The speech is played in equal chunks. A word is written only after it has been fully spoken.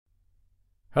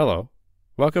Hello.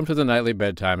 Welcome to the Nightly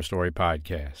Bedtime Story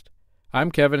Podcast.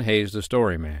 I'm Kevin Hayes, the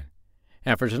Story Man,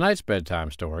 and for tonight's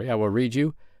bedtime story, I will read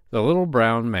you The Little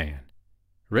Brown Man,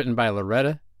 written by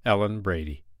Lorreta Ellen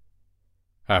Brady.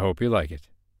 I hope you like it.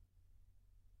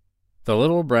 The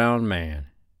Little Brown Man,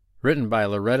 written by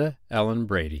Lorreta Ellen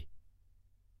Brady.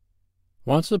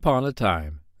 Once upon a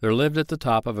time, there lived at the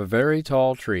top of a very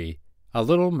tall tree a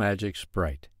little magic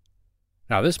sprite.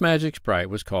 Now this magic sprite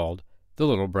was called the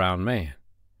Little Brown Man,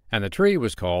 and the tree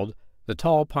was called the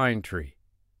Tall Pine Tree.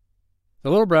 The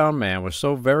Little Brown Man was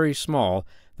so very small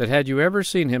that had you ever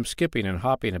seen him skipping and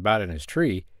hopping about in his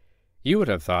tree, you would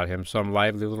have thought him some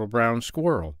lively little brown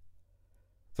squirrel.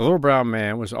 The Little Brown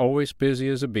Man was always busy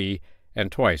as a bee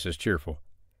and twice as cheerful.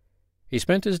 He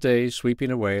spent his days sweeping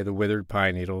away the withered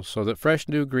pine needles so that fresh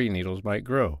new green needles might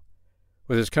grow.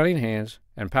 With his cunning hands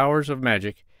and powers of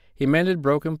magic, he mended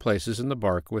broken places in the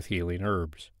bark with healing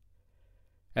herbs.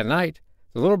 At night,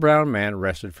 the Little Brown Man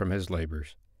rested from his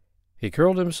labors. He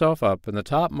curled himself up in the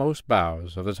topmost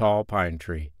boughs of the tall pine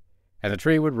tree, and the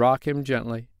tree would rock him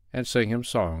gently and sing him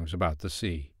songs about the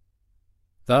sea.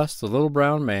 Thus the Little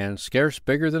Brown Man, scarce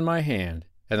bigger than my hand,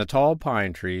 and the tall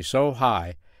pine tree so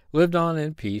high, lived on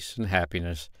in peace and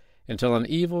happiness until an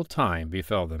evil time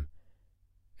befell them.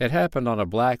 It happened on a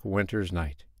black winter's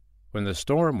night, when the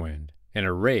storm wind, in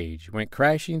a rage, went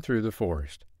crashing through the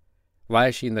forest.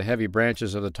 Lashing the heavy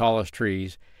branches of the tallest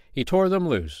trees, he tore them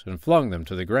loose and flung them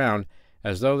to the ground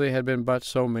as though they had been but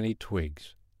so many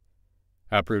twigs.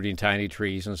 Uprooting tiny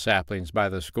trees and saplings by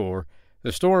the score,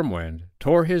 the storm wind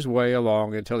tore his way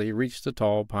along until he reached the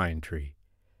tall pine tree.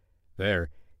 There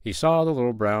he saw the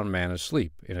Little Brown Man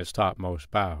asleep in its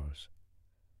topmost boughs.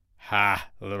 "Ha,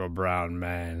 Little Brown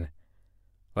Man,"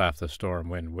 laughed the storm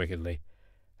wind wickedly.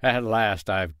 "At last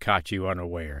I've caught you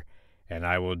unaware, and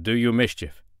I will do you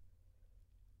mischief."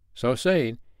 So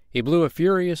saying, he blew a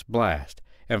furious blast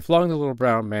and flung the Little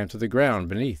Brown Man to the ground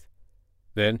beneath.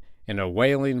 Then, in a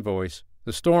wailing voice,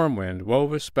 the storm wind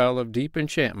wove a spell of deep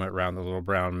enchantment round the Little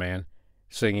Brown Man,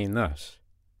 singing thus: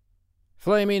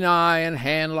 "Flaming eye and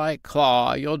hand like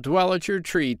claw, you'll dwell at your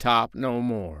tree top no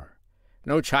more.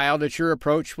 No child at your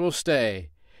approach will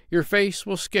stay, your face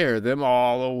will scare them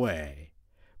all away.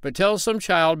 But till some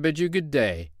child bid you good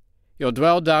day, you'll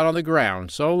dwell down on the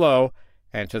ground so low,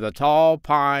 and to the tall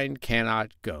pine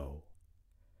cannot go."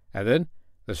 And then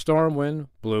the storm wind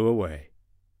blew away.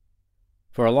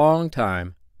 For a long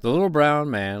time the Little Brown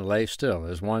Man lay still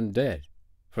as one dead,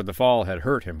 for the fall had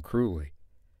hurt him cruelly.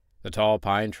 The tall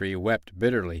pine tree wept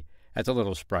bitterly at the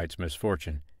little sprite's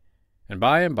misfortune, and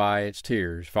by its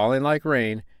tears, falling like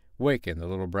rain, wakened the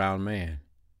Little Brown Man.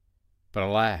 But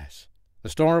alas, the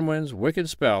storm wind's wicked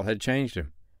spell had changed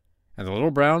him, and the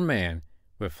Little Brown Man,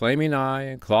 with flaming eye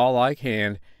and claw-like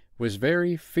hand, was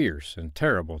very fierce and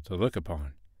terrible to look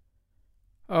upon.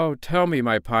 "Oh, tell me,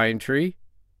 my pine tree,"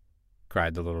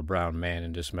 cried the Little Brown Man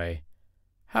in dismay,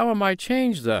 "how am I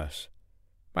changed thus?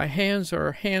 My hands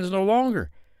are hands no longer,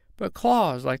 but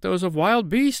claws like those of wild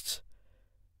beasts.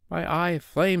 My eye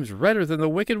flames redder than the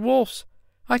wicked wolf's.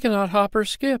 I cannot hop or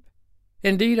skip.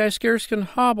 Indeed, I scarce can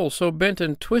hobble, so bent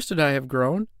and twisted I have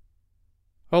grown."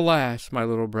 "Alas, my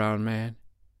Little Brown Man,"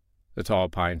 the tall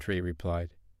pine tree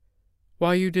replied,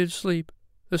 "while you did sleep,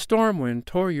 the storm wind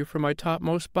tore you from my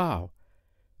topmost bough,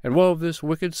 and wove this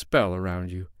wicked spell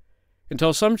around you.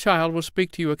 Until some child will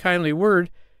speak to you a kindly word,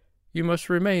 you must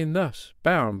remain thus,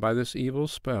 bound by this evil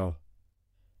spell."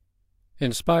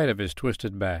 In spite of his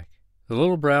twisted back, the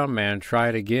Little Brown Man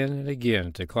tried again and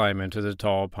again to climb into the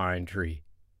tall pine tree,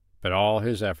 but all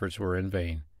his efforts were in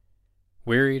vain.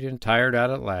 Wearied and tired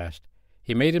out at last,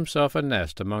 he made himself a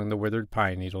nest among the withered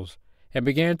pine needles and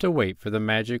began to wait for the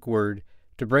magic word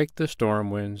to break the storm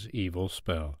wind's evil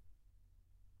spell.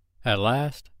 At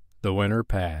last the winter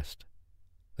passed.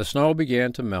 The snow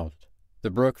began to melt.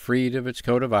 The brook, freed of its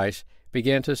coat of ice,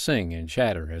 began to sing and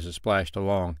chatter as it splashed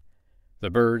along. The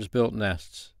birds built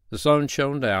nests. The sun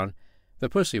shone down. The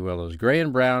pussy willows, gray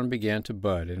and brown, began to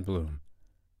bud and bloom.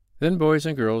 Then boys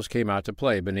and girls came out to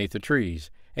play beneath the trees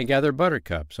and gather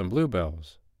buttercups and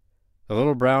bluebells. The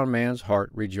Little Brown Man's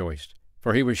heart rejoiced,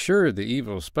 for he was sure the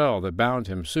evil spell that bound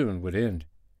him soon would end.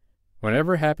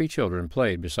 Whenever happy children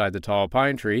played beside the tall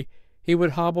pine tree, he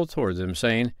would hobble toward them,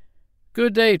 saying,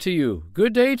 "Good day to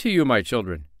you, my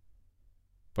children."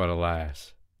 But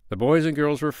alas, the boys and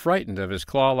girls were frightened of his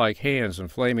claw-like hands and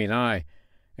flaming eye,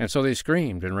 and so they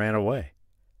screamed and ran away.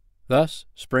 Thus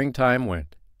springtime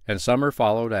went, and summer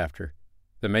followed after.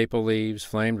 The maple leaves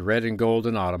flamed red and gold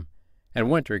in autumn, and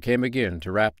winter came again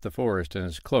to wrap the forest in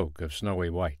its cloak of snowy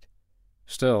white.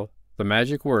 Still, the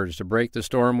magic words to break the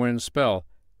storm wind's spell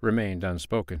remained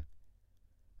unspoken.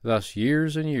 Thus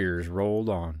years and years rolled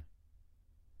on.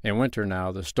 In winter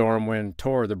now the storm wind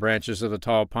tore the branches of the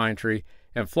tall pine tree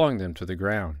and flung them to the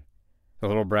ground. The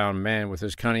little brown man, with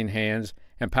his cunning hands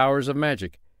and powers of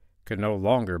magic, could no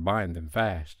longer bind them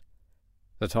fast.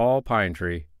 The tall pine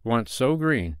tree, once so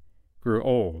green, grew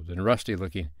old and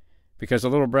rusty-looking, because the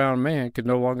little brown man could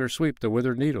no longer sweep the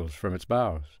withered needles from its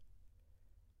boughs.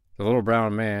 The little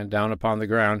brown man, down upon the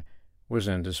ground, was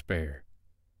in despair.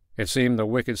 It seemed the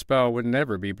wicked spell would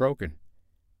never be broken.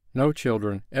 No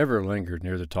children ever lingered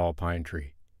near the tall pine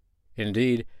tree.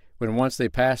 Indeed, when once they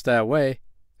passed that way,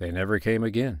 they never came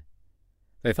again.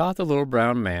 They thought the little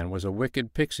brown man was a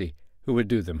wicked pixie who would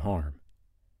do them harm.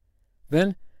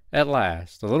 Then, at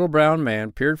last, the little brown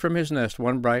man peered from his nest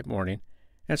one bright morning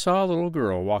and saw a little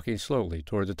girl walking slowly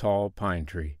toward the tall pine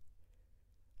tree.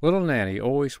 Little Nanny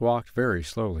always walked very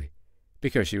slowly,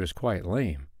 because she was quite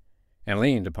lame, and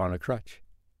leaned upon a crutch.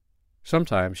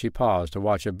 Sometimes she paused to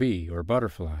watch a bee or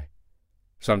butterfly.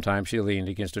 Sometimes she leaned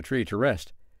against a tree to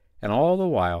rest, and all the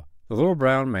while the little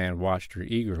brown man watched her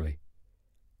eagerly.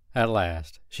 At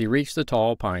last she reached the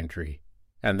tall pine tree,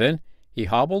 and then he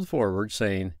hobbled forward,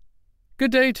 saying,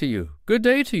 "Good day to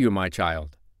you, my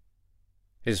child."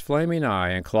 His flaming eye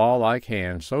and claw-like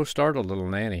hand so startled little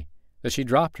Nanny that she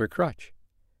dropped her crutch.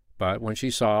 But when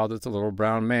she saw that the little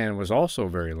brown man was also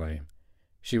very lame,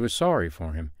 she was sorry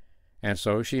for him, and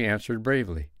so she answered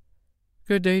bravely,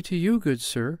 "Good day to you, good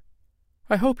sir.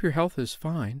 I hope your health is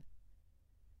fine."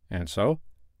 And so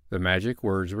the magic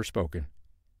words were spoken.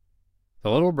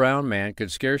 The little brown man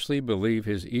could scarcely believe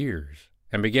his ears,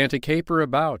 and began to caper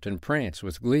about and prance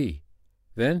with glee.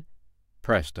 Then,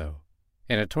 presto!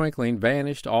 In a twinkling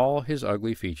vanished all his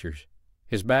ugly features.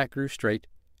 His back grew straight,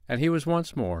 and he was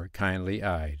once more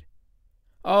kindly-eyed.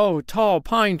 "Oh, tall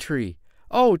pine tree!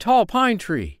 Oh, tall pine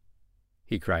tree!"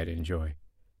 he cried in joy.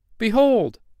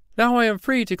 "Behold, now I am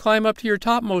free to climb up to your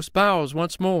topmost boughs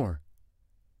once more."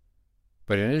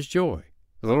 But in his joy,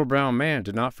 the little brown man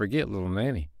did not forget little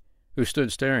Nanny, who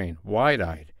stood staring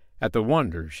wide-eyed at the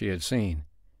wonder she had seen.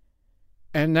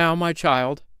 "And now, my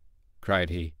child," cried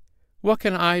he, "what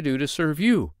can I do to serve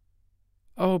you?"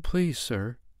 "Oh, please,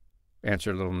 sir,"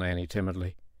 answered little Nanny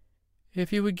timidly,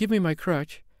 "if you would give me my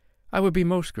crutch, I would be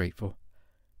most grateful.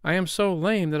 I am so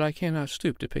lame that I cannot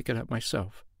stoop to pick it up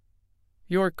myself."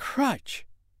 "Your crutch!"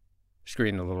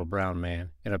 screamed the little brown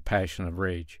man in a passion of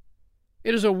rage.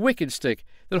 "It is a wicked stick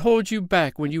that holds you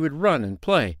back when you would run and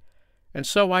play, and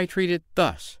so I treat it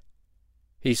thus."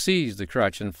 He seized the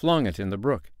crutch and flung it in the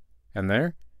brook, and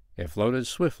there it floated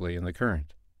swiftly in the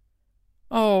current.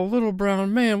 "Oh, little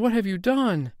brown man, what have you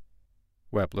done?"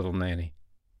 wept little Nanny.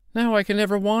 "Now I can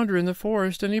never wander in the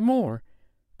forest any more,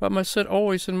 but must sit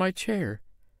always in my chair.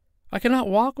 I cannot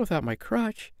walk without my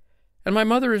crutch, and my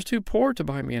mother is too poor to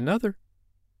buy me another."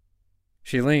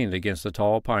 She leaned against the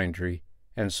tall pine tree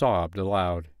and sobbed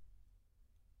aloud.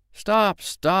 "Stop,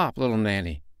 stop, little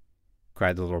Nanny,"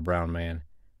 cried the little brown man.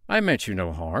 "I meant you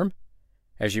no harm,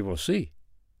 as you will see.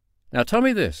 Now tell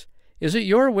me this, is it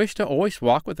your wish to always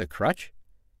walk with a crutch?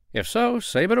 If so,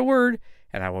 say but a word,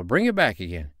 and I will bring it back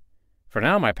again, for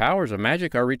now my powers of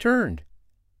magic are returned."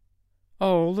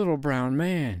 "Oh, little brown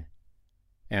man,"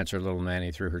 answered little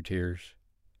Nanny through her tears,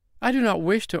 "I do not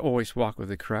wish to always walk with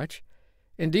a crutch.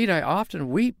 Indeed, I often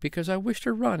weep because I wish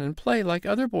to run and play like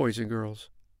other boys and girls."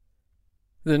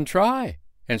 "Then try,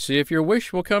 and see if your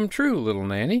wish will come true, little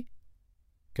Nanny,"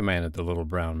 commanded the little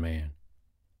brown man.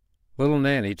 Little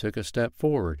Nanny took a step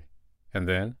forward, and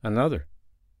then another,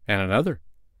 and another,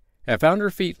 and found her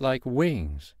feet like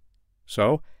wings.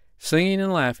 So, singing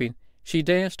and laughing, she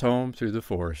danced home through the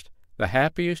forest, the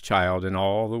happiest child in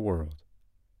all the world.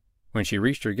 When she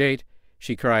reached her gate,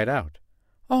 she cried out,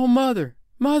 "Oh, mother,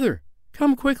 mother,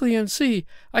 come quickly and see,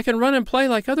 I can run and play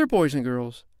like other boys and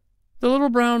girls. The little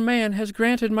brown man has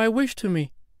granted my wish to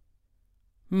me."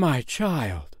 "My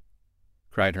child,"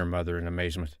 cried her mother in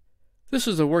amazement, "this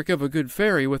is the work of a good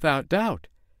fairy without doubt.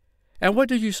 And what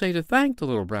did you say to thank the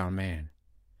little brown man?"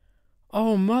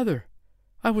 "Oh, mother,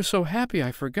 I was so happy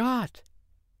I forgot,"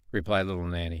 replied little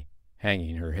Nanny,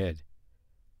 hanging her head.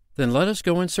 "Then let us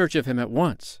go in search of him at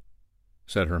once,"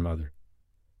 said her mother.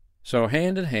 So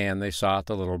hand in hand they sought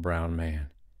the little brown man.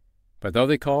 But though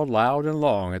they called loud and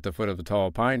long at the foot of the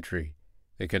tall pine tree,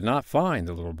 they could not find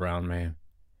the little brown man,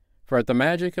 for at the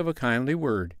magic of a kindly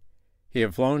word he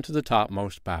had flown to the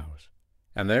topmost boughs,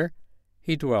 and there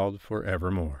he dwelled for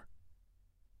evermore.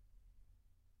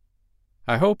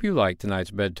 I hope you liked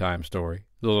tonight's bedtime story,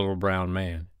 The Little Brown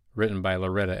Man, written by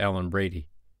Lorreta Ellen Brady.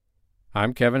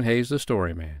 I'm Kevin Hayes, the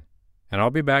Storyman, and I'll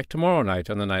be back tomorrow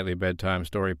night on the Nightly Bedtime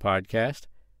Story Podcast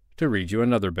to read you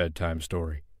another bedtime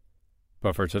story.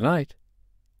 But for tonight,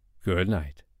 Good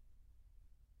night.